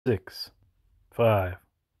6, 5,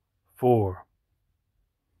 4.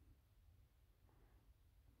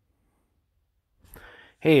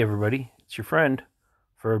 Hey everybody, it's your friend,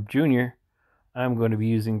 FURBjr. I'm going to be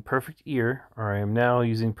using Perfect Ear, or I am now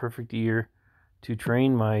using Perfect Ear to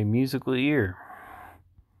train my musical ear.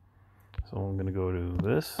 So I'm going to go to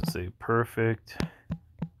this, say Perfect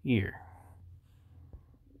Ear.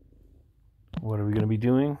 What are we going to be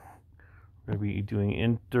doing? We're going to be doing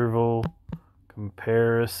interval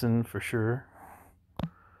comparison for sure.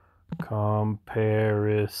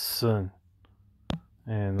 Comparison.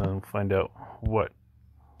 And then find out what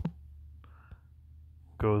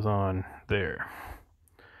goes on there.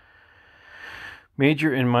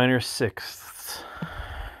 Major and minor sixths.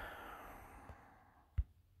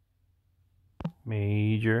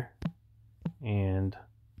 Major and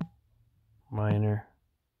minor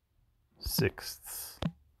sixths.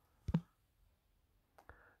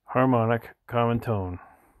 Harmonic, common tone.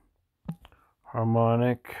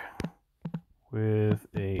 Harmonic with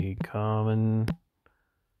a common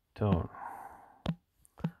tone.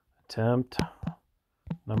 Attempt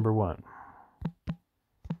number 1.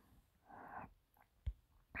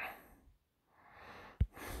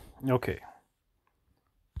 Okay.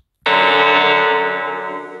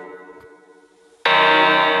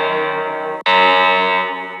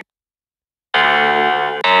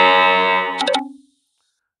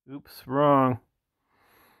 Oops, wrong.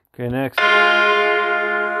 Okay, next.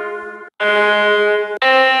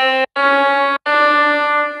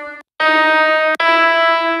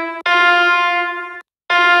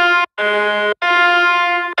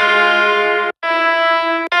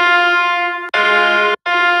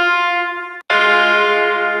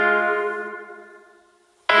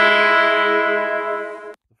 The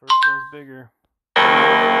first one's bigger.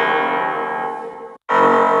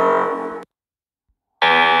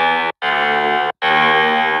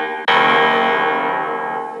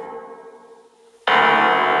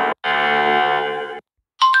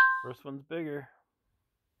 First one's bigger.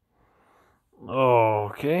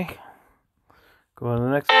 Okay. Go on to the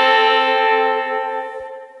next one.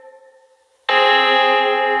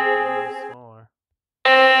 Smaller.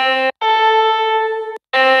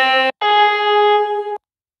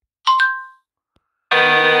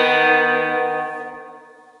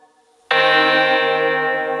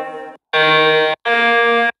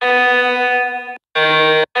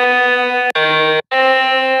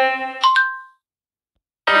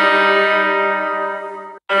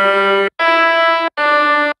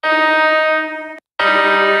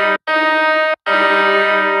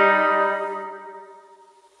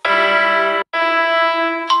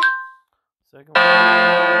 Second one.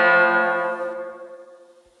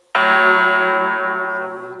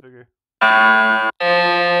 Second one's bigger.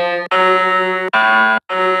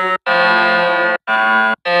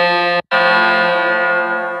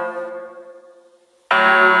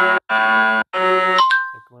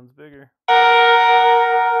 Second one's bigger.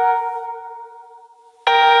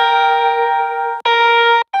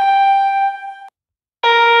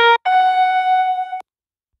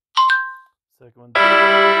 Second one's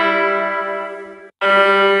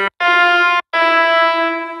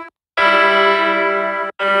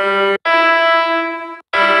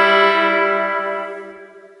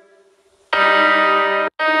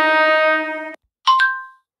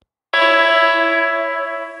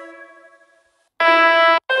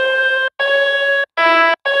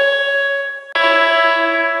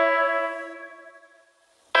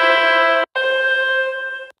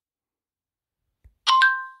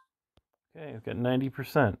Okay, we've got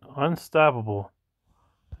 90%. Unstoppable.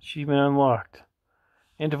 Achievement unlocked.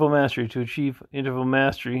 Interval mastery. To achieve interval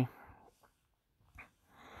mastery,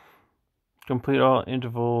 complete all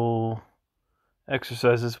interval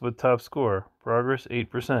exercises with top score. Progress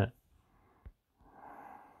 8%.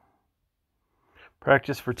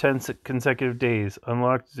 Practice for 10 consecutive days.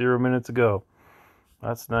 Unlocked 0 minutes ago.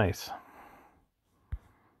 That's nice.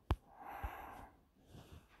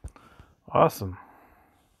 Awesome.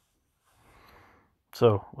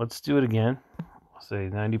 So let's do it again. I'll say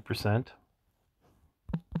 90%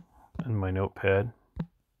 in my notepad.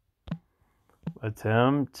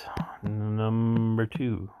 Attempt number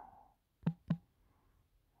 2.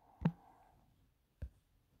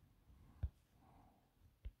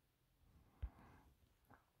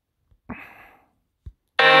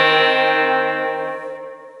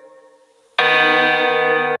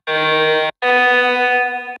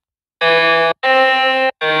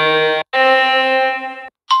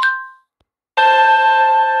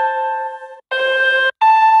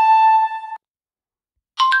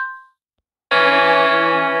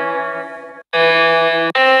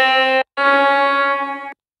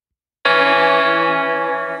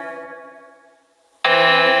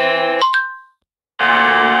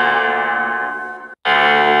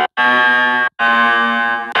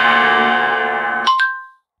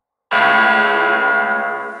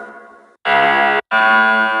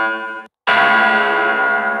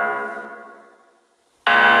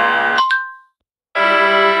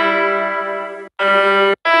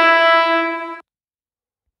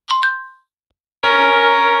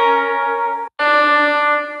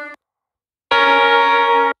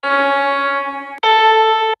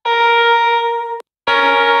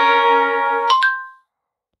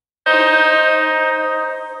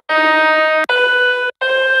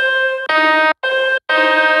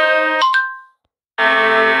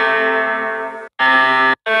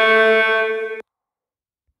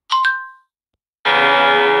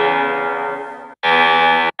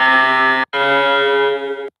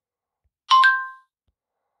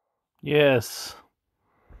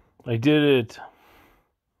 I did it.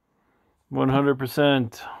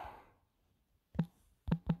 100%.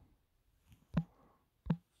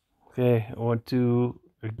 Okay, I want to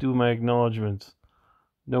do my acknowledgements.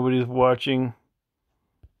 Nobody's watching,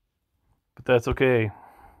 but that's okay,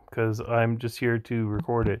 because I'm just here to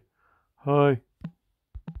record it. Hi.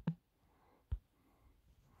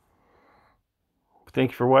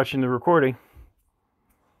 Thank you for watching the recording.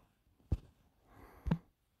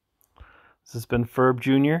 This has been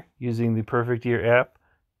FURBjr using the Perfect Ear app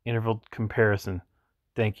interval comparison.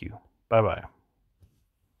 Thank you. Bye-bye.